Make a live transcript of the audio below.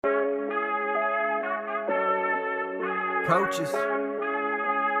Coaches.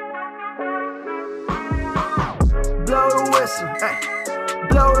 Blow the whistle, ay.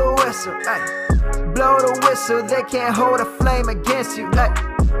 Blow the whistle, ay. Blow the whistle, they can't hold a flame against you, ay.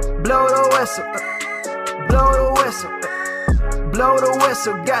 Blow the whistle, blow the whistle, blow the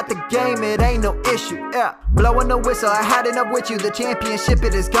whistle, got the game, it ain't no issue, yeah. Blowing the whistle, I had enough with you, the championship,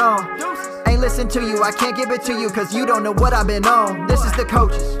 it is gone. Ain't listen to you, I can't give it to you, cause you don't know what I've been on. This is the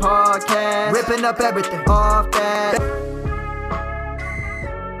Coaches Podcast, ripping up everything off that.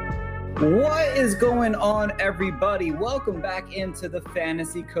 What is going on, everybody? Welcome back into the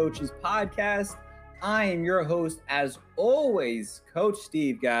Fantasy Coaches Podcast. I am your host, as always, Coach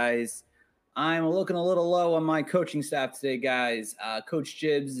Steve, guys. I'm looking a little low on my coaching staff today, guys. Coach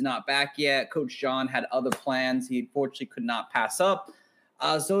Jibbs is not back yet. Coach John had other plans he unfortunately could not pass up.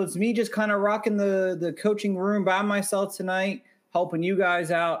 So it's me just kind of rocking the coaching room by myself tonight, helping you guys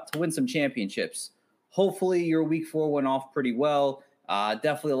out to win some championships. Hopefully your week 4 went off pretty well.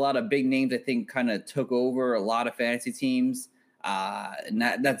 Definitely a lot of big names, I think, kind of took over a lot of fantasy teams. And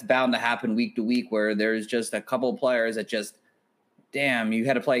that's bound to happen week to week where there's just a couple of players that just, damn, you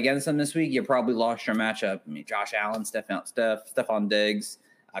had to play against them this week. You probably lost your matchup. I mean, Josh Allen, Stephon Diggs,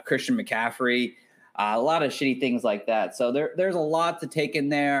 Christian McCaffrey, a lot of shitty things like that. So there's a lot to take in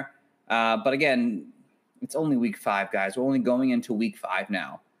there. But again, it's only week 5, guys. We're only going into week 5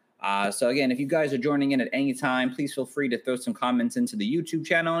 now. So again, if you guys are joining in at any time, please feel free to throw some comments into the YouTube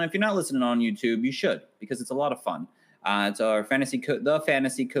channel. And if you're not listening on YouTube, you should, because it's a lot of fun. It's our the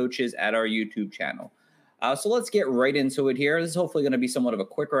Fantasy Coaches at our YouTube channel. So let's get right into it here. This is hopefully going to be somewhat of a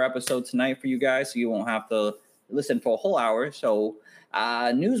quicker episode tonight for you guys, so you won't have to listen for a whole hour. So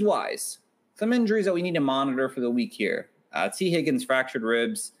news-wise, some injuries that we need to monitor for the week here. T. Higgins fractured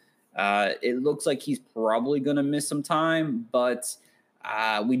ribs. It looks like he's probably going to miss some time, but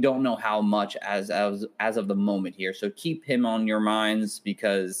we don't know how much as of the moment here. So keep him on your minds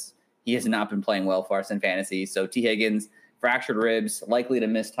because he has not been playing well for us in fantasy. So T. Higgins, fractured ribs, likely to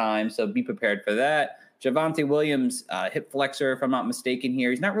miss time. So be prepared for that. Javonte Williams, hip flexor, if I'm not mistaken here.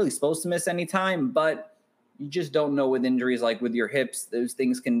 He's not really supposed to miss any time, but you just don't know with injuries like with your hips. Those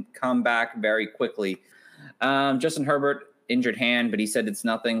things can come back very quickly. Justin Herbert, injured hand, but he said it's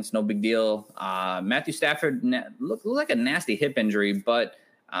nothing. It's no big deal. Matthew Stafford looked like a nasty hip injury, but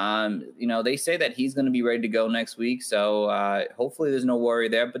they say that he's going to be ready to go next week. So hopefully there's no worry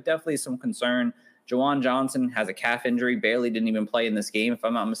there, but definitely some concern. Jawan Johnson has a calf injury, barely didn't even play in this game, if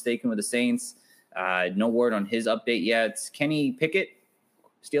I'm not mistaken, with the Saints. No word on his update yet. Kenny Pickett,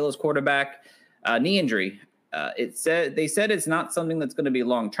 Steelers quarterback, knee injury. They said it's not something that's going to be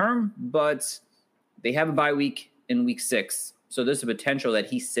long term, but they have a bye week in week 6. So there's a potential that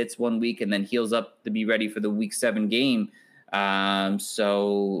he sits 1 week and then heals up to be ready for the week 7 game.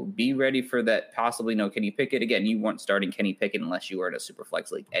 So be ready for that. Possibly no Kenny Pickett. Again, you weren't starting Kenny Pickett unless you were in a super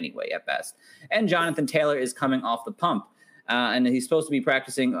flex league anyway, at best. And Jonathan Taylor is coming off the pump. And he's supposed to be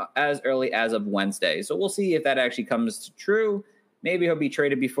practicing as early as of Wednesday. So we'll see if that actually comes true. Maybe he'll be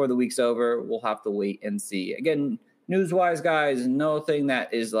traded before the week's over. We'll have to wait and see. Again, news-wise, guys, nothing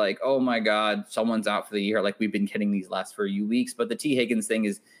that is like, oh, my God, someone's out for the year like we've been getting these last few weeks. But the T. Higgins thing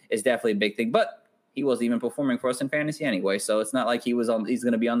is definitely a big thing. But he wasn't even performing for us in fantasy anyway. So it's not like he's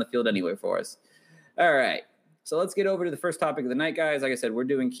going to be on the field anyway for us. All right. So let's get over to the first topic of the night, guys. Like I said, we're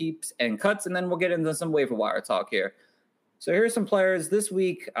doing keeps and cuts, and then we'll get into some waiver wire talk here. So here's some players this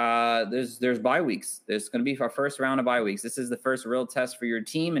week. There's bye weeks. There's going to be our first round of bye weeks. This is the first real test for your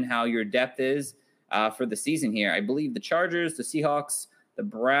team and how your depth is for the season here. I believe the Chargers, the Seahawks, the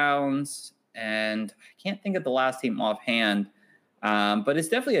Browns, and I can't think of the last team offhand. But it's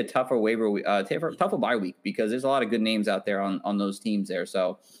definitely a tougher tougher bye week because there's a lot of good names out there on those teams there.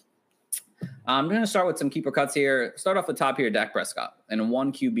 So I'm going to start with some keeper cuts here. Start off the top here, Dak Prescott in a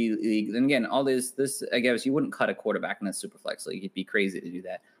 1 QB league. And again, all this, I guess you wouldn't cut a quarterback in a super flex league. It'd be crazy to do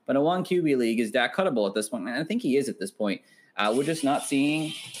that. But a 1 QB league, is Dak cuttable at this point? And I think he is at this point. We're just not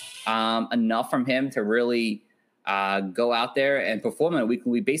seeing enough from him to really go out there and perform on a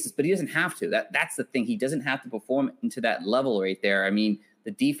week-to-week basis. But he doesn't have to. That's the thing. He doesn't have to perform into that level right there. I mean,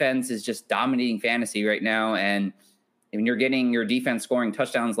 the defense is just dominating fantasy right now. And when you're getting your defense scoring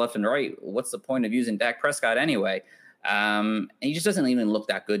touchdowns left and right, what's the point of using Dak Prescott anyway? And he just doesn't even look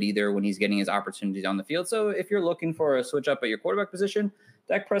that good either when he's getting his opportunities on the field. So if you're looking for a switch up at your quarterback position,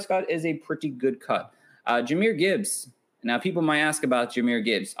 Dak Prescott is a pretty good cut. Jahmyr Gibbs. Now, people might ask about Jahmyr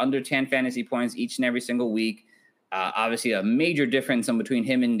Gibbs. Under 10 fantasy points each and every single week. Obviously, a major difference in between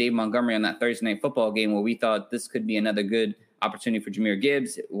him and Dave Montgomery on that Thursday night football game where we thought this could be another good opportunity for Jahmyr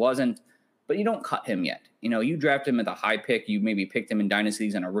Gibbs. It wasn't. But you don't cut him yet. You draft him at a high pick. You maybe picked him in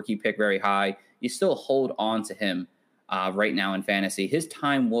dynasties and a rookie pick very high. You still hold on to him right now in fantasy. His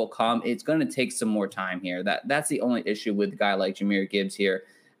time will come. It's going to take some more time here. That's the only issue with a guy like Jahmyr Gibbs here.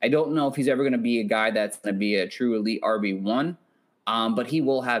 I don't know if he's ever going to be a guy that's going to be a true elite RB1, but he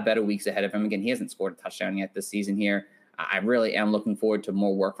will have better weeks ahead of him. Again, he hasn't scored a touchdown yet this season here. I really am looking forward to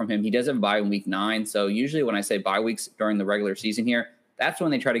more work from him. He does have a bye in week 9. So usually when I say bye weeks during the regular season here, that's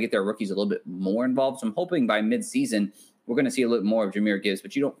when they try to get their rookies a little bit more involved. So I'm hoping by mid-season, we're going to see a little more of Jahmyr Gibbs,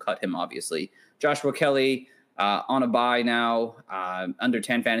 but you don't cut him, obviously. Joshua Kelly on a bye now, under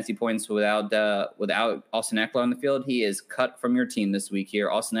 10 fantasy points without Austin Eckler on the field. He is cut from your team this week here.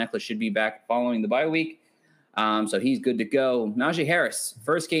 Austin Eckler should be back following the bye week. So he's good to go. Najee Harris,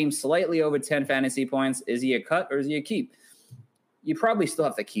 first game, slightly over 10 fantasy points. Is he a cut or is he a keep? You probably still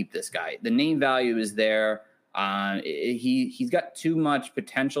have to keep this guy. The name value is there. He's got too much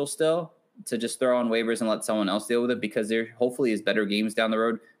potential still to just throw on waivers and let someone else deal with it, because there hopefully is better games down the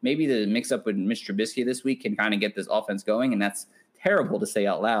road. Maybe the mix up with Mitch Trubisky this week can kind of get this offense going, and that's terrible to say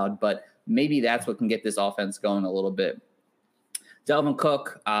out loud, but maybe that's what can get this offense going a little bit. Dalvin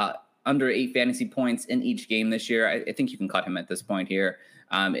Cook, under 8 fantasy points in each game this year. I think you can cut him at this point here.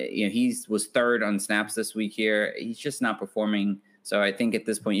 He was third on snaps this week here. He's just not performing. So I think at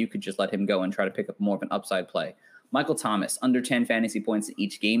this point you could just let him go and try to pick up more of an upside play. Michael Thomas, under 10 fantasy points in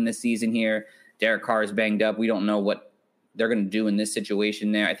each game this season here. Derek Carr is banged up. We don't know what they're going to do in this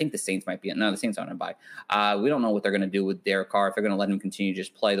situation there. I think the Saints might be. No, the Saints aren't on bye. We don't know what they're going to do with Derek Carr, if they're going to let him continue to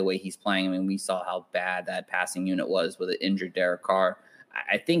just play the way he's playing. I mean, we saw how bad that passing unit was with an injured Derek Carr.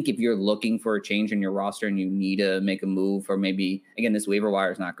 I think if you're looking for a change in your roster and you need to make a move, or maybe, again, this waiver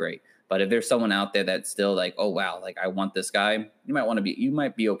wire is not great, but if there's someone out there that's still like, oh, wow, like I want this guy, you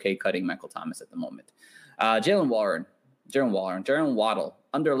might be okay cutting Michael Thomas at the moment. Jalen Waddle,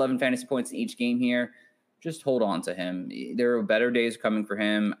 under 11 fantasy points in each game here. Just hold on to him. There are better days coming for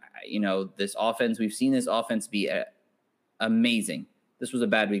him. This offense, we've seen this offense be amazing. This was a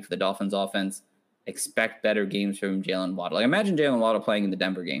bad week for the Dolphins offense. Expect better games from Jalen Waddle. Like, imagine Jalen Waddle playing in the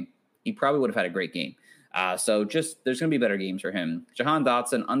Denver game. He probably would have had a great game. So there's going to be better games for him. Jahan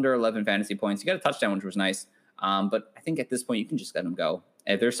Dotson, under 11 fantasy points. He got a touchdown, which was nice. But I think at this point, you can just let him go.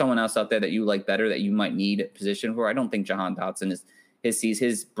 If there's someone else out there that you like better that you might need a position for, I don't think Jahan Dotson is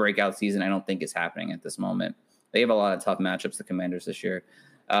his breakout season. I don't think is happening at this moment. They have a lot of tough matchups, the Commanders, this year.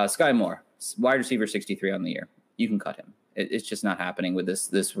 Sky Moore, wide receiver 63 on the year. You can cut him. It's just not happening with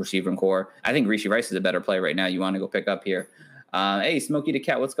this receiving core. I think Rishi Rice is a better play right now. You want to go pick up here. Hey, Smokey the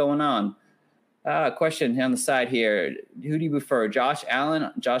Cat, what's going on? Question on the side here. Who do you prefer, Josh Allen,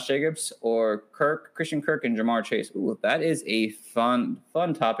 Josh Jacobs, or Christian Kirk, and Jamar Chase? Ooh, that is a fun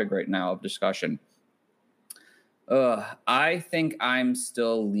topic right now of discussion. I think I'm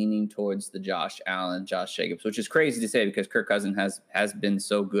still leaning towards the Josh Allen, Josh Jacobs, which is crazy to say because Kirk Cousins has been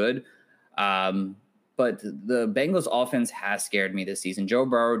so good. But the Bengals offense has scared me this season. Joe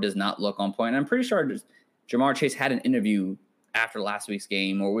Burrow does not look on point. And I'm pretty sure Jamar Chase had an interview after last week's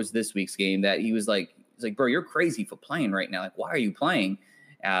game, or was this week's game, that he was like, bro, you're crazy for playing right now. Like, why are you playing?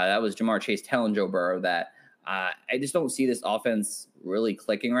 That was Jamar Chase telling Joe Burrow that. I just don't see this offense really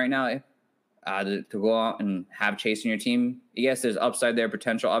clicking right now. To go out and have Chase in your team. Yes, there's upside there,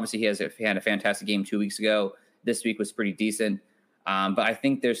 potential. Obviously, he had a fantastic game 2 weeks ago. This week was pretty decent. But I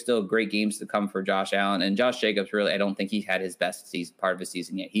think there's still great games to come for Josh Allen. And Josh Jacobs, really, I don't think he had his best part of his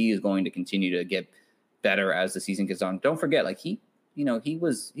season yet. He is going to continue to get better as the season goes on. Don't forget, like he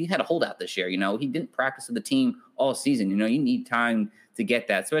had a holdout this year. He didn't practice with the team all season. You need time to get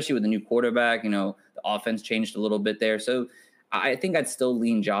that, especially with the new quarterback. The offense changed a little bit there. So I think I'd still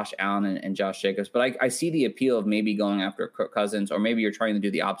lean Josh Allen and Josh Jacobs, but I see the appeal of maybe going after Kirk Cousins, or maybe you're trying to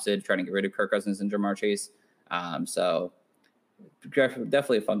do the opposite, trying to get rid of Kirk Cousins and Jamar Chase. So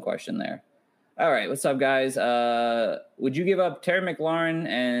definitely a fun question there. All right, what's up, guys? Would you give up Terry McLaurin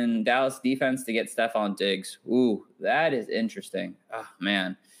and Dallas defense to get Stephon Diggs? Ooh, that is interesting. Oh,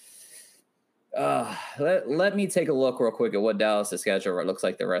 man. Let me take a look real quick at what Dallas' schedule looks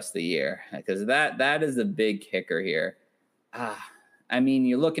like the rest of the year, because that is the big kicker here. I mean,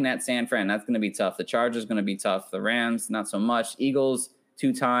 you're looking at San Fran. That's going to be tough. The Chargers going to be tough. The Rams, not so much. Eagles,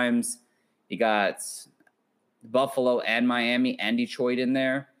 2 times. You got Buffalo and Miami and Detroit in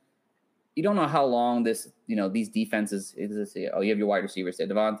there. You don't know how long these defenses. You have your wide receivers there,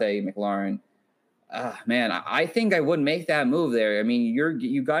 Devontae, McLaurin. Man, I think I would make that move there. I mean, you're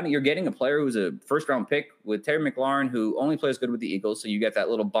getting a player who's a first round pick with Terry McLaurin, who only plays good with the Eagles, so you get that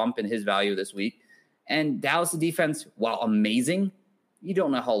little bump in his value this week. And Dallas' defense, while amazing, you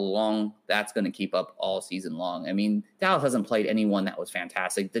don't know how long that's going to keep up all season long. I mean, Dallas hasn't played anyone that was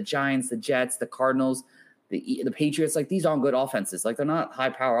fantastic. The Giants, the Jets, the Cardinals, the Patriots, like, these aren't good offenses. Like, they're not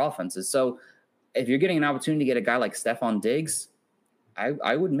high-power offenses. So if you're getting an opportunity to get a guy like Stephon Diggs,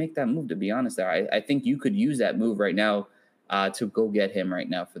 I would make that move, to be honest. There, I think you could use that move right now to go get him right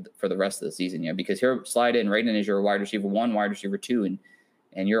now for the rest of the season, because he'll slide in right in as your wide receiver 1, wide receiver 2,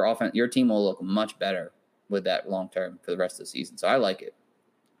 and your team will look much better with that long term for the rest of the season. So I like it.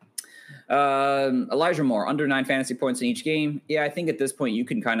 Elijah Moore, under 9 fantasy points in each game. Yeah, I think at this point you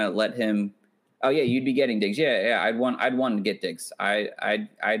can kind of let him. Oh yeah, you'd be getting Diggs. Yeah, I'd want to get Diggs. I'd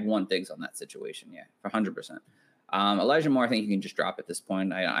want Diggs on that situation. Yeah, for 100%. Elijah Moore, I think you can just drop at this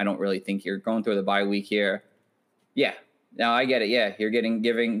point. I don't really think you're going through the bye week here. Yeah, no, I get it. Yeah, you're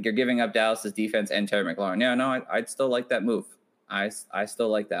giving up Dallas's defense and Terry McLaurin. Yeah, no, I'd still like that move. I still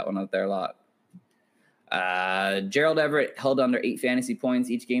like that one out there a lot. Gerald Everett held under 8 fantasy points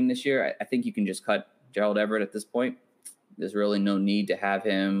each game this year. I think you can just cut Gerald Everett at this point. There's really no need to have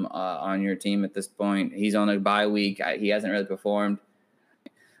him on your team at this point. He's on a bye week. He hasn't really performed.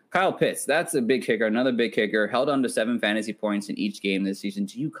 Kyle Pitts, that's a big kicker, another big kicker, held under 7 fantasy points in each game this season.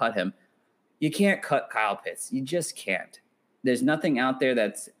 Do you cut him? You can't cut Kyle Pitts. You just can't. There's nothing out there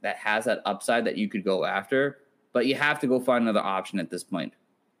that has that upside that you could go after, but you have to go find another option at this point,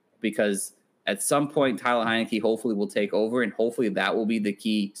 because at some point Tyler Heineke hopefully will take over, and hopefully that will be the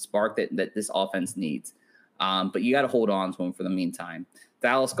key spark that this offense needs. But you got to hold on to him for the meantime.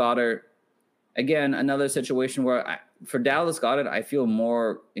 Dallas Goedert, again, another situation where for Dallas Goedert, I feel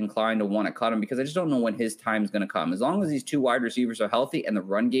more inclined to want to cut him because I just don't know when his time is going to come. As long as these 2 wide receivers are healthy and the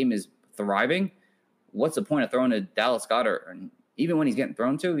run game is thriving, what's the point of throwing to Dallas Goedert? And even when he's getting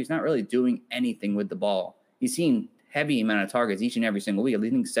thrown to, he's not really doing anything with the ball. He's seen heavy amount of targets each and every single week,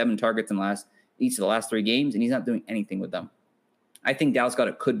 leading 7 targets in each of the last 3 games, and he's not doing anything with them. I think Dallas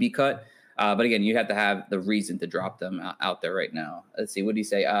Goedert could be cut, but again, you have to have the reason to drop them out there right now. Let's see, what do you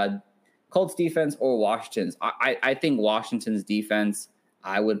say? Colts defense or Washington's? I think Washington's defense,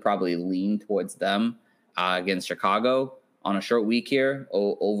 I would probably lean towards them against Chicago on a short week here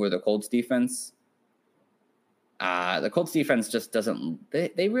over the Colts defense. The Colts defense just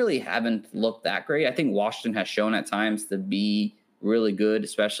they really haven't looked that great. I think Washington has shown at times to be really good,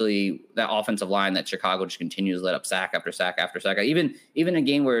 especially that offensive line that Chicago just continues to let up sack after sack after sack. Even a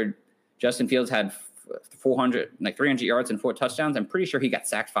game where Justin Fields had 300 yards and 4 touchdowns, I'm pretty sure he got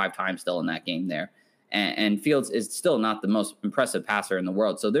sacked 5 times still in that game there. And Fields is still not the most impressive passer in the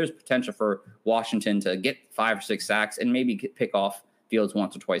world. So there's potential for Washington to get 5 or 6 sacks and maybe pick off Fields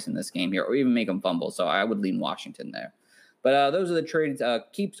once or twice in this game here, or even make him fumble. So I would lean Washington there. But those are the trades,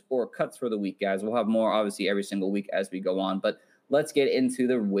 keeps or cuts for the week, guys. We'll have more, obviously, every single week as we go on. But let's get into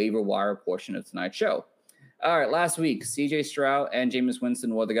the waiver wire portion of tonight's show. All right, last week, C.J. Stroud and Jameis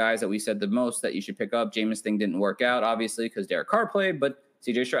Winston were the guys that we said the most that you should pick up. Jameis thing didn't work out, obviously, because Derek Carr played, but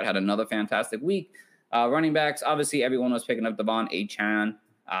C.J. Stroud had another fantastic week. Running backs, obviously, everyone was picking up Devon Achane.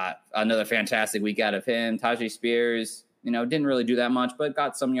 Another fantastic week out of him. Tajay Spears, didn't really do that much, but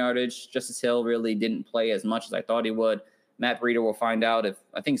got some yardage. Justice Hill really didn't play as much as I thought he would. Matt Breida will find out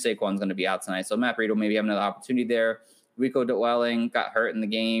I think Saquon's going to be out tonight, so Matt Breida will maybe have another opportunity there. Rico Dwelling got hurt in the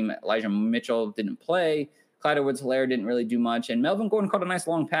game. Elijah Mitchell didn't play. Clyde Edwards-Helaire didn't really do much. And Melvin Gordon caught a nice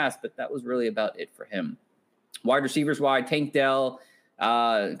long pass, but that was really about it for him. Wide receivers wide, Tank Dell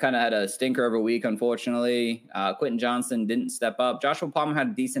kind of had a stinker of a week, unfortunately. Quentin Johnson didn't step up. Joshua Palmer had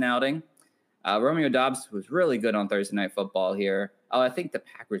a decent outing. Romeo Doubs was really good on Thursday Night Football here. I think the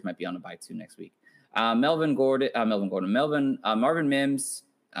Packers might be on a bye too next week. Marvin Mims,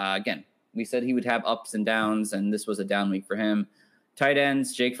 again, we said he would have ups and downs, and this was a down week for him. Tight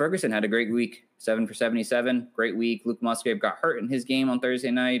ends, Jake Ferguson had a great week, 7 for 77, great week. Luke Musgrave got hurt in his game on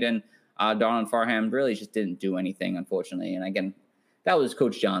Thursday night, and Donald Farham really just didn't do anything, unfortunately. And again, that was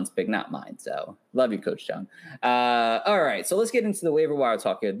Coach John's pick, not mine. So love you, Coach John. All right, so let's get into the waiver wire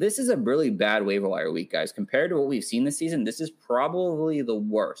talk here. This is a really bad waiver wire week, guys. Compared to what we've seen this season, this is probably the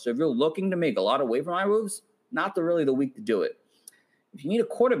worst. So if you're looking to make a lot of waiver wire moves, not really the week to do it. If you need a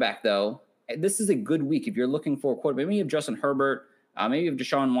quarterback, though, this is a good week. If you're looking for a quarterback, maybe you have Justin Herbert, maybe you have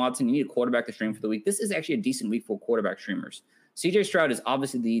Deshaun Watson, you need a quarterback to stream for the week. This is actually a decent week for quarterback streamers. C.J. Stroud is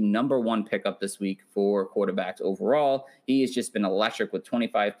obviously the number 1 pickup this week for quarterbacks overall. He has just been electric with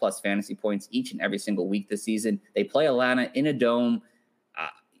 25-plus fantasy points each and every single week this season. They play Atlanta in a dome.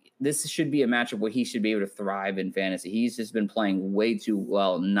 This should be a matchup where he should be able to thrive in fantasy. He's just been playing way too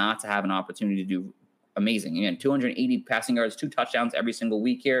well not to have an opportunity to do amazing. Again, 280 passing yards, 2 touchdowns every single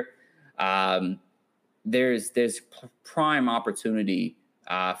week here. There's prime opportunity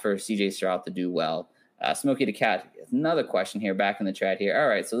for C.J. Stroud to do well. Smokey the Cat, another question here back in the chat here. All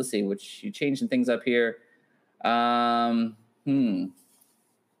right, so let's see. Which you changing things up here. For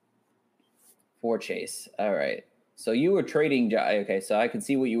Chase. All right. So you were trading. Okay, so I can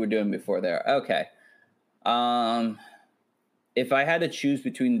see what you were doing before there. Okay. If I had to choose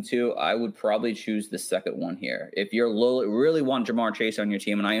between the two, I would probably choose the second one here. If you're really want Jamar Chase on your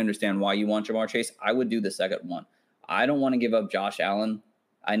team, and I understand why you want Jamar Chase, I would do the second one. I don't want to give up Josh Allen.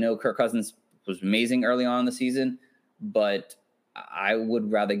 I know Kirk Cousins was amazing early on in the season, but I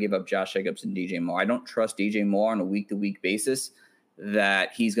would rather give up Josh Jacobs and DJ Moore. I don't trust DJ Moore on a week-to-week basis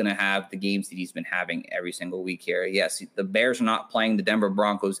that he's going to have the games that he's been having every single week here. Yes, the Bears are not playing the Denver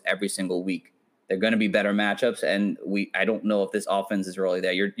Broncos every single week. They're going to be better matchups, and I don't know if this offense is really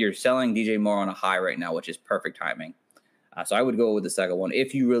there. You're selling DJ Moore on a high right now, which is perfect timing. So I would go with the second one.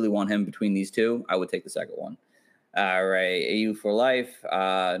 If you really want him between these two, I would take the second one. All right, AU for life.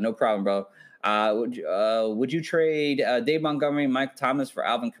 No problem, bro. Would you trade Dave Montgomery and Mike Thomas for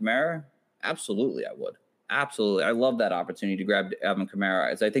Alvin Kamara? Absolutely, I would. Absolutely. I love that opportunity to grab Alvin Kamara,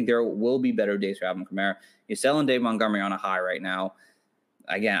 as I think there will be better days for Alvin Kamara. You're selling Dave Montgomery on a high right now.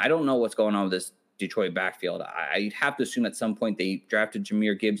 Again, I don't know what's going on with this Detroit backfield. I'd have to assume at some point they drafted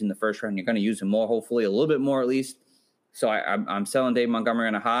Jahmyr Gibbs in the first round. You're going to use him more, hopefully, a little bit more at least. So I'm selling Dave Montgomery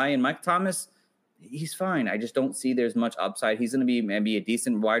on a high. And Mike Thomas, he's fine. I just don't see there's much upside. He's going to be maybe a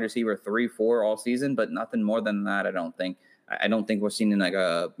decent wide receiver 3-4 all season, but nothing more than that, I don't think. I don't think we're seeing like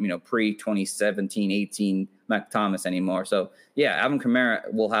a pre-2017-18 Mike Thomas anymore. So, yeah, Alvin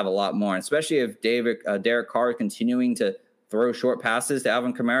Kamara will have a lot more, and especially if Derek Carr is continuing to throw short passes to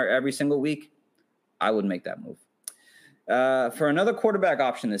Alvin Kamara every single week, I would make that move. For another quarterback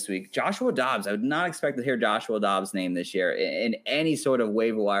option this week, Joshua Dobbs. I would not expect to hear Joshua Dobbs' name this year in any sort of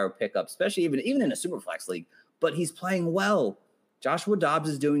waiver wire pickup, especially even in a Superflex league. But he's playing well. Joshua Dobbs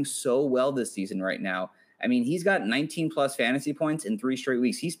is doing so well this season right now. I mean, he's got 19-plus fantasy points in 3 straight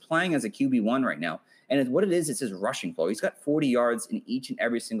weeks. He's playing as a QB1 right now. And what it is, it's his rushing floor. He's got 40 yards in each and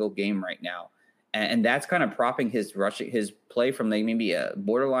every single game right now. And that's kind of propping his play from maybe a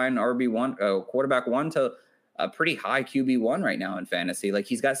borderline RB1, quarterback 1 to a pretty high QB1 right now in fantasy. Like,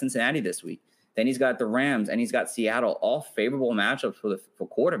 he's got Cincinnati this week. Then he's got the Rams, and he's got Seattle, all favorable matchups for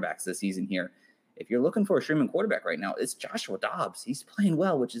quarterbacks this season here. If you're looking for a streaming quarterback right now, it's Joshua Dobbs. He's playing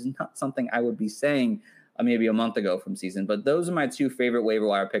well, which is not something I would be saying maybe a month ago from season. But those are my 2 favorite waiver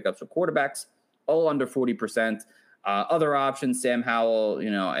wire pickups for quarterbacks, all under 40%. Other options, Sam Howell,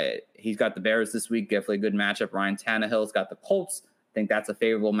 he's got the Bears this week. Definitely a good matchup. Ryan Tannehill's got the Colts. I think that's a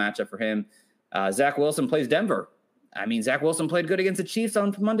favorable matchup for him. Zach Wilson plays Denver. I mean, Zach Wilson played good against the Chiefs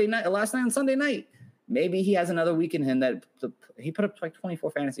on Monday night, last night on Sunday night. Maybe he has another week in him that he put up like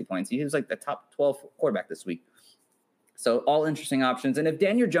 24 fantasy points. He was like the top 12 quarterback this week. So all interesting options. And if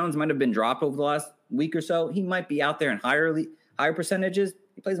Daniel Jones might have been dropped over the last week or so, he might be out there in higher percentages.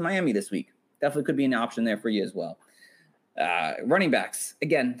 He plays Miami this week. Definitely could be an option there for you as well. Running backs.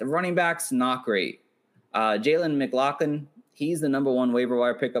 Again, the running backs, not great. Jalen McLaughlin, he's the number 1 waiver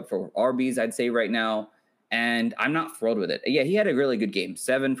wire pickup for RBs, I'd say right now. And I'm not thrilled with it. Yeah, he had a really good game.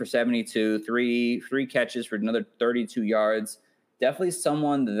 7 for 72, three catches for another 32 yards. Definitely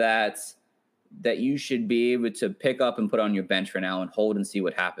someone that you should be able to pick up and put on your bench for now and hold and see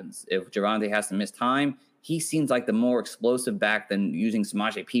what happens. If Javonte has to miss time, he seems like the more explosive back than using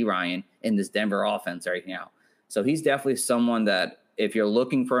Samaje Perine in this Denver offense right now. So he's definitely someone that if you're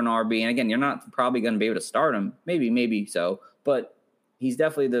looking for an RB, and again, you're not probably going to be able to start him, maybe so, but he's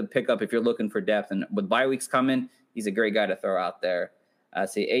definitely the pickup if you're looking for depth. And with bye weeks coming, he's a great guy to throw out there.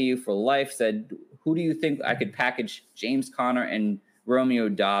 AU for life said, who do you think I could package James Conner and Romeo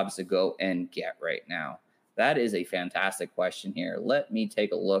Dobbs to go and get right now? That is a fantastic question here. Let me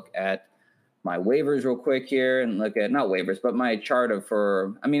take a look at my waivers real quick here and look at, not waivers, but my chart I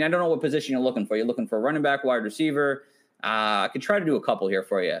don't know what position you're looking for. You're looking for a running back, wide receiver. I could try to do a couple here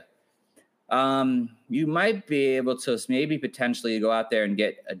for you. You might be able to maybe potentially go out there and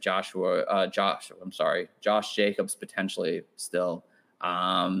get a Josh Jacobs potentially still.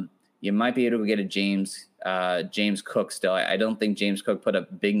 You might be able to get a James Cook still. I don't think James Cook put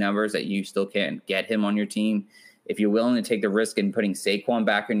up big numbers that you still can't get him on your team. If you're willing to take the risk in putting Saquon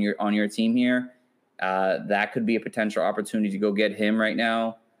back on your team here, that could be a potential opportunity to go get him right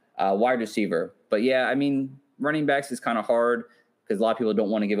now. Wide receiver. But yeah, I mean, running backs is kind of hard because a lot of people don't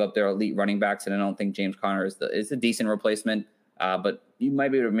want to give up their elite running backs, and I don't think James Conner is a decent replacement. But you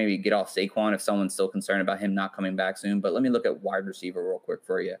might be able to maybe get off Saquon if someone's still concerned about him not coming back soon. But let me look at wide receiver real quick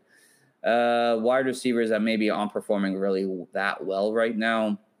for you. Wide receivers that maybe aren't performing really that well right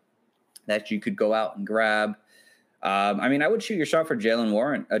now that you could go out and grab. I would shoot your shot for Jalen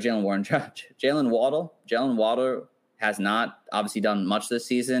Waddle. Jalen Waddle has not obviously done much this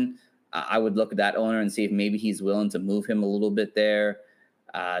season. I would look at that owner and see if maybe he's willing to move him a little bit there.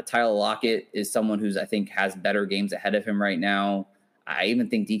 Tyler Lockett is someone who's, I think, has better games ahead of him right now. I even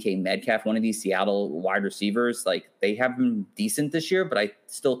think DK Metcalf, one of these Seattle wide receivers, like they have been decent this year, but I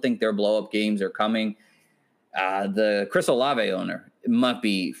still think their blow-up games are coming. The Chris Olave owner might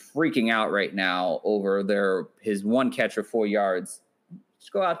be freaking out right now over his one catch for 4 yards.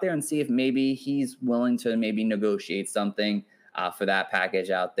 Just go out there and see if maybe he's willing to maybe negotiate something for that package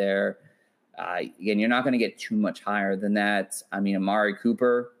out there. Again, you're not going to get too much higher than that. I mean, Amari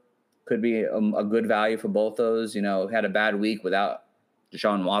Cooper could be a good value for both those. Had a bad week without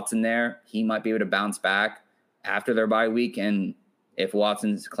Deshaun Watson there. He might be able to bounce back after their bye week. And if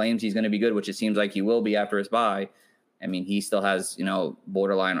Watson claims he's going to be good, which it seems like he will be after his bye, I mean, he still has,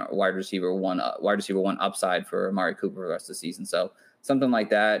 borderline wide receiver one upside for Amari Cooper for the rest of the season. So something like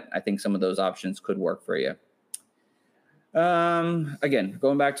that, I think some of those options could work for you. Again,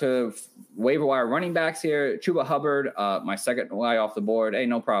 going back to waiver wire running backs here, Chuba Hubbard, my second guy off the board. Hey,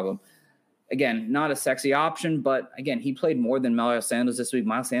 no problem. Again, not a sexy option, but again, he played more than Miles Sanders this week.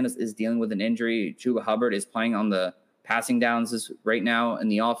 Miles Sanders is dealing with an injury. Chuba Hubbard is playing on the passing downs right now in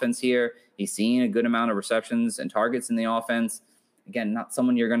the offense here. He's seeing a good amount of receptions and targets in the offense. Again, not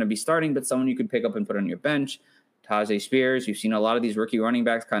someone you're going to be starting, but someone you could pick up and put on your bench. Tajay Spears, you've seen a lot of these rookie running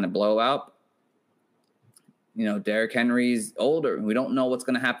backs kind of blow out. Derrick Henry's older. We don't know what's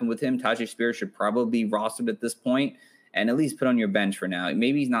going to happen with him. Tajay Spears should probably be rostered at this point and at least put on your bench for now.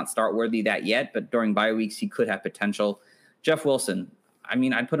 Maybe he's not start worthy that yet, but during bye weeks, he could have potential. Jeff Wilson, I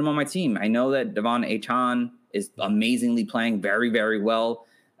mean, I'd put him on my team. I know that Devon Achane is amazingly playing very, very well.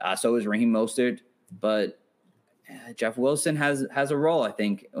 So is Raheem Mostert, but Jeff Wilson has a role, I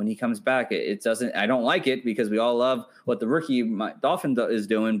think, when he comes back. It doesn't, I don't like it because we all love what the rookie Dolphin is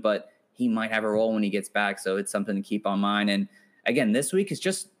doing, but he might have a role when he gets back. So it's something to keep on mind. And again, this week is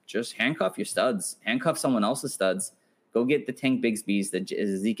just handcuff your studs, handcuff someone else's studs. Go get the Tank Bigsby's, the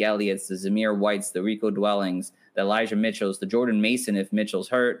Zeke Elliott's, the Zamir White's, the Rico Dwellings, the Elijah Mitchell's, the Jordan Mason if Mitchell's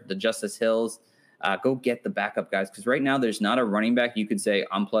hurt, the Justice Hills. Go get the backup guys, because right now there's not a running back you could say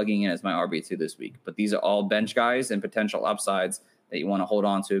I'm plugging in as my RB2 this week. But these are all bench guys and potential upsides that you want to hold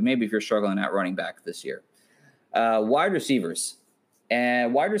on to, maybe if you're struggling at running back this year. Wide receivers.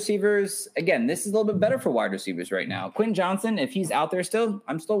 And wide receivers, again, this is a little bit better for wide receivers right now. Quentin Johnson, if he's out there still,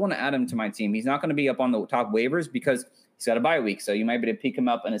 I'm still want to add him to my team. He's not going to be up on the top waivers because he's got a bye week, so you might be able to pick him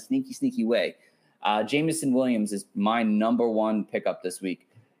up in a sneaky way. Jameson Williams is my number one pickup this week.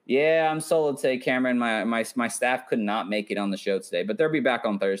 Yeah, I'm solo today, Cameron. My staff could not make it on the show today, but they'll be back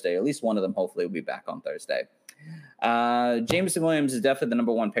on Thursday. At least one of them hopefully will be back on Thursday. Jameson Williams is definitely the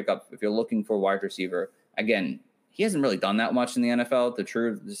number one pickup if you're looking for a wide receiver. Again, he hasn't really done that much in the NFL. The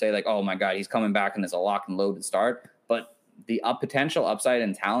truth to say, like, oh my God, he's coming back and there's a lock and load to start. But the potential upside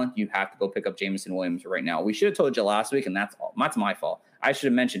and talent, you have to go pick up Jameson Williams right now. We should have told you last week, and that's my fault. I should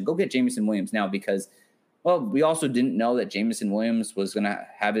have mentioned, go get Jameson Williams now because, well, we also didn't know that Jameson Williams was going to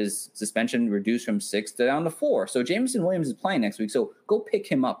have his suspension reduced from 6 to down to 4. So Jameson Williams is playing next week. So go pick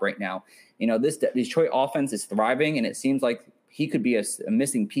him up right now. This Detroit offense is thriving, and it seems like he could be a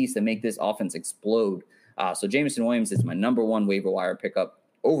missing piece to make this offense explode. So Jameson Williams is my number one waiver wire pickup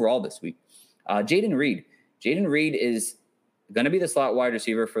overall this week. Jaden Reed. Jaden Reed is going to be the slot wide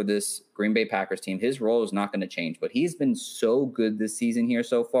receiver for this Green Bay Packers team. His role is not going to change, but he's been so good this season here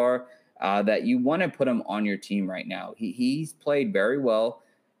so far that you want to put him on your team right now. He's played very well,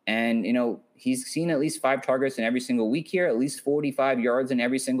 and he's seen at least 5 targets in every single week here, at least 45 yards in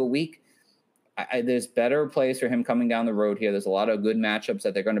every single week. There's better plays for him coming down the road here. There's a lot of good matchups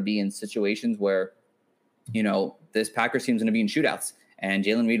that they're going to be in situations where this Packers team's going to be in shootouts, and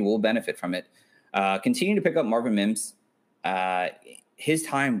Jalen Reed will benefit from it. Continue to pick up Marvin Mims. His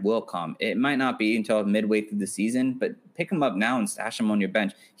time will come. It might not be until midway through the season, but pick him up now and stash him on your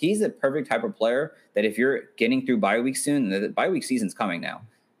bench. He's a perfect type of player that if you're getting through bye week soon, the bye week season's coming now,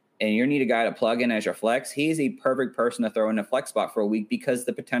 and you need a guy to plug in as your flex, he's a perfect person to throw in a flex spot for a week because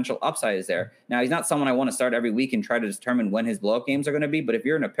the potential upside is there. Now, he's not someone I want to start every week and try to determine when his blow-up games are going to be, but if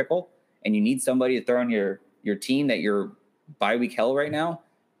you're in a pickle and you need somebody to throw on your team that you're bye week hell right now,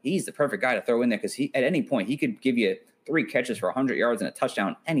 he's the perfect guy to throw in there because at any point he could give you 3 catches for 100 yards and a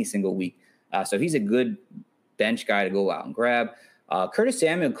touchdown any single week. So he's a good bench guy to go out and grab. Curtis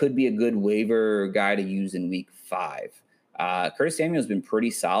Samuel could be a good waiver guy to use in week 5. Curtis Samuel's been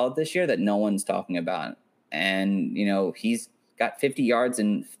pretty solid this year that no one's talking about. And, he's got 50 yards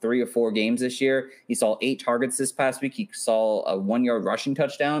in 3 or 4 games this year. He saw 8 targets this past week. He saw a 1-yard rushing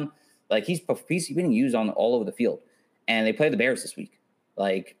touchdown. Like he's being used on all over the field, and they play the Bears this week.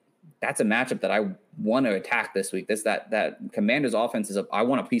 Like that's a matchup that I want to attack this week. That Commanders offense is I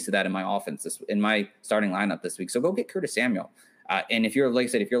want a piece of that in my offense in my starting lineup this week. So go get Curtis Samuel. And if you're, like I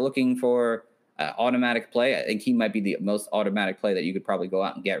said, if you're looking for automatic play, I think he might be the most automatic play that you could probably go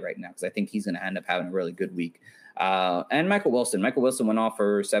out and get right now, because I think he's going to end up having a really good week. And Michael Wilson went off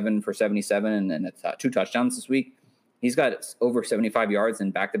for 7 for 77 and then 2 touchdowns this week. He's got over 75 yards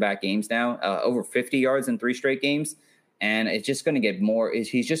in back-to-back games now, over 50 yards in 3 straight games. And it's just going to get more.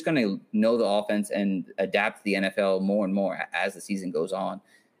 He's just going to know the offense and adapt to the NFL more and more as the season goes on.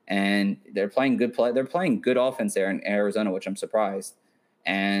 And they're playing good play. They're playing good offense there in Arizona, which I'm surprised.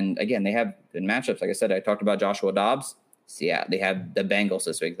 And again, they have good matchups. Like I said, I talked about Joshua Dobbs. Yeah, they have the Bengals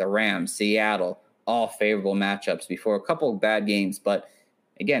this week, the Rams, Seattle, all favorable matchups before a couple of bad games. But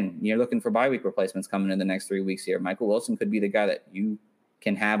again, you're looking for bye week replacements coming in the next 3 weeks here. Michael Wilson could be the guy that you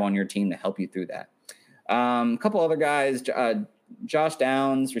can have on your team to help you through that. A couple other guys, Josh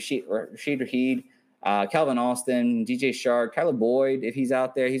Downs, Rashid Raheed, Calvin Austin, DJ Shark, Kyler Boyd, if he's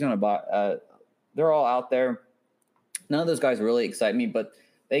out there, he's on a bot. They're all out there. None of those guys really excite me, but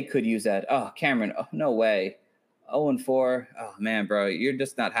they could use that. Oh, Cameron, no way. 0-4. Oh, man, bro, you're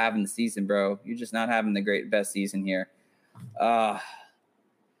just not having the season, bro. You're just not having the best season here.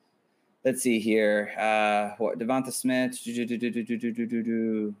 Let's see here. Devonta Smith.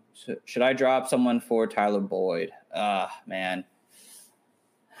 Should I drop someone for Tyler Boyd? Man.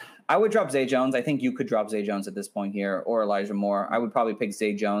 I would drop Zay Jones. I think you could drop Zay Jones at this point here, or Elijah Moore. I would probably pick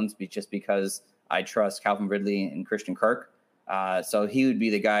Zay Jones just because I trust Calvin Ridley and Christian Kirk. So he would be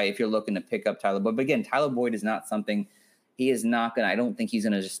the guy if you're looking to pick up Tyler Boyd. But again, Tyler Boyd is not something he is not going to – I don't think he's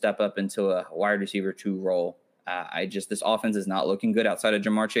going to just step up into a wide receiver 2 role. This offense is not looking good outside of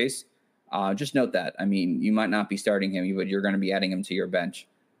Jamar Chase. Just note that. I mean, you might not be starting him, but you're going to be adding him to your bench.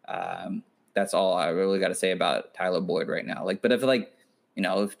 That's all I really got to say about Tyler Boyd right now. But if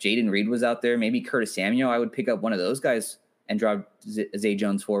Jaden Reed was out there, maybe Curtis Samuel, I would pick up one of those guys and drop Zay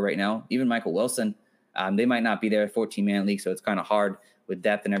Jones for right now. Even Michael Wilson, they might not be there, 14-man league, so it's kind of hard with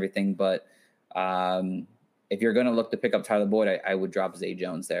depth and everything. But if you're going to look to pick up Tyler Boyd, I would drop Zay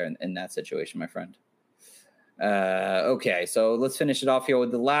Jones there in that situation, my friend. Okay, so let's finish it off here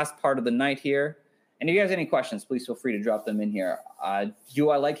with the last part of the night here. And if you guys have any questions, please feel free to drop them in here. Do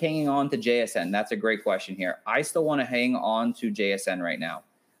I like hanging on to JSN? That's a great question here. I still want to hang on to JSN right now.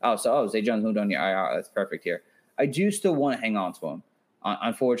 Zay Jones moved on your IR. That's perfect here. I do still want to hang on to him.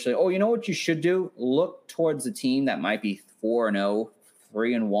 Unfortunately, you know what you should do? Look towards the team that might be 4-0,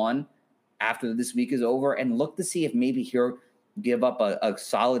 3-1 after this week is over, and look to see if maybe he'll give up a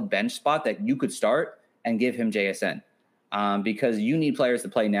solid bench spot that you could start and give him JSN. Because you need players to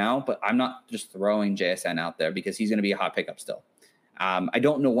play now, but I'm not just throwing JSN out there because he's going to be a hot pickup still. I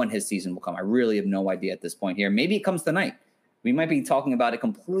don't know when his season will come. I really have no idea at this point here. Maybe it comes tonight. We might be talking about it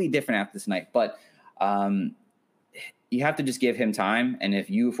completely different after this night, but you have to just give him time. And if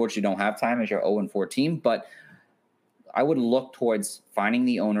you unfortunately don't have time as your 0-4 team, but I would look towards finding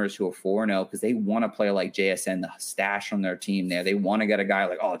the owners who are 4-0 because they want to play like JSN, the stash on their team there. They want to get a guy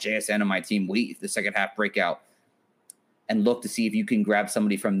like, JSN on my team, wait if the second half breakout, and look to see if you can grab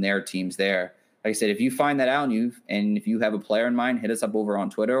somebody from their teams there. Like I said, if you find that out and if you have a player in mind, hit us up over on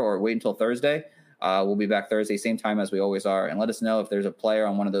Twitter or wait until Thursday. We'll be back Thursday, same time as we always are. And let us know if there's a player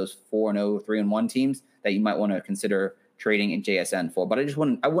on one of those 4-0, 3-1 teams that you might want to consider trading in JSN for. But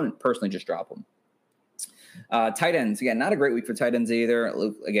I wouldn't personally just drop them. Tight ends, again, not a great week for tight ends either.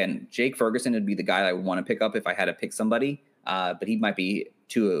 Again, Jake Ferguson would be the guy I would want to pick up if I had to pick somebody, but he might be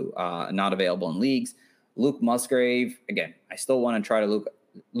not available in leagues. Luke Musgrave, again, I still want to try to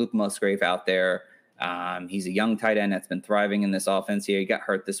Luke Musgrave out there. He's a young tight end that's been thriving in this offense here. He got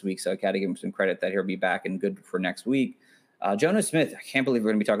hurt this week, so I got to give him some credit that he'll be back and good for next week. Jonas Smith, I can't believe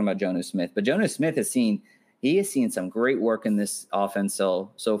we're going to be talking about Jonas Smith, but Jonas Smith has seen some great work in this offense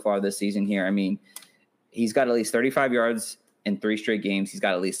so far this season here. I mean, he's got at least 35 yards in 3 straight games. He's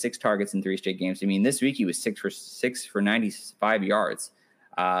got at least 6 targets in 3 straight games. I mean, this week he was 6 for 95 yards.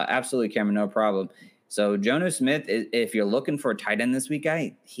 Absolutely, Cameron, no problem. So Jonas Smith, if you're looking for a tight end this week,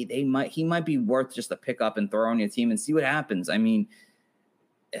 he might be worth just a pick up and throw on your team and see what happens. I mean,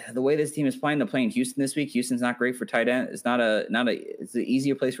 the way this team is playing, they're playing Houston this week. Houston's not great for tight end. It's it's an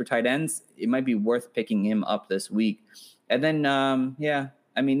easier place for tight ends. It might be worth picking him up this week. And then,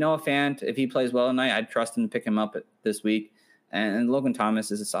 I mean, Noah Fant, if he plays well tonight, I'd trust him to pick him up this week. And Logan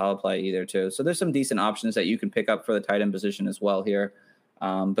Thomas is a solid play either too. So there's some decent options that you can pick up for the tight end position as well here.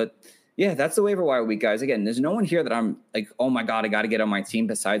 But yeah, that's the waiver wire week, guys. Again, there's no one here that I'm like, oh my God, I got to get on my team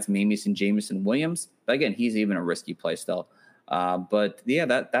besides Jamison Williams. But again, he's even a risky play still. But yeah,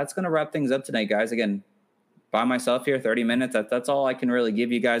 that's going to wrap things up tonight, guys. Again, by myself here, 30 minutes. That's all I can really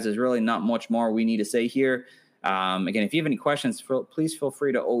give you guys. There's really not much more we need to say here. Again, if you have any questions, please feel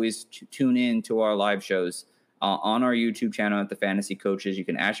free to always tune in to our live shows. on our YouTube channel at the Fantasy Coaches. You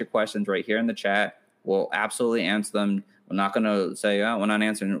can ask your questions right here in the chat. We'll absolutely answer them. We're not going to say, we're not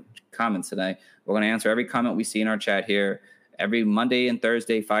answering comments today. We're going to answer every comment we see in our chat here every Monday and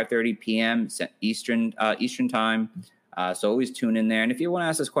Thursday, 5:30 p.m. Eastern time. So always tune in there. And if you want to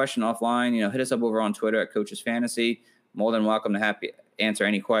ask this question offline, hit us up over on Twitter at Coaches Fantasy. More than welcome to answer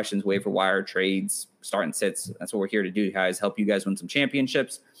any questions, waiver wire, trades, start and sits. That's what we're here to do, guys. Help you guys win some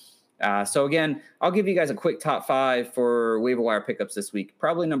championships. So again, I'll give you guys a quick top 5 for waiver wire pickups this week.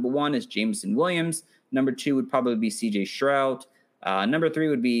 Probably number 1 is Jameson Williams. Number 2 would probably be CJ Stroud. Number 3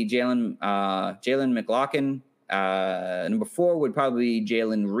 would be Jalen McLaughlin. Number 4 would probably be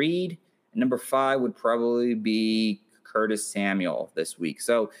Jalen Reed. And number 5 would probably be Curtis Samuel this week.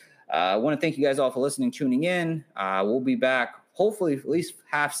 So I want to thank you guys all for listening, tuning in. We'll be back, hopefully at least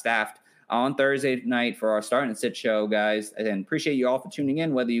half-staffed on Thursday night for our Start and Sit show, guys. And appreciate you all for tuning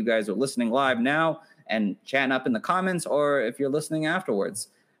in, whether you guys are listening live now and chatting up in the comments or if you're listening afterwards.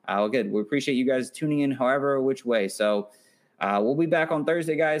 Good. We appreciate you guys tuning in however which way. So we'll be back on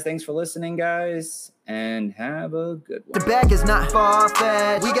Thursday, guys. Thanks for listening, guys, and have a good one. The bag is not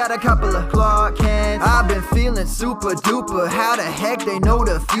far-fetched. We got a couple of Clark Kents. I've been feeling super duper. How the heck they know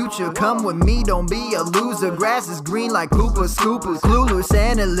the future? Come with me, don't be a loser. Grass is green like Cooper Scoopers. Clueless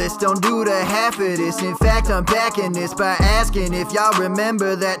analysts don't do the half of this. In fact, I'm backing this by asking if y'all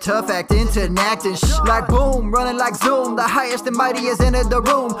remember that tough acting to acting. Like boom, running like zoom. The highest and mightiest entered the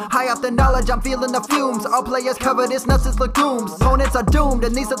room. High off the knowledge, I'm feeling the fumes. All players cover this, nuts legumes. Opponents are doomed,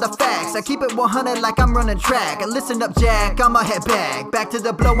 and these are the facts. I keep it 100 like I'm running track. Listen up, Jack, I'ma head back to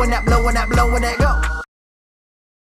the blowing that, go.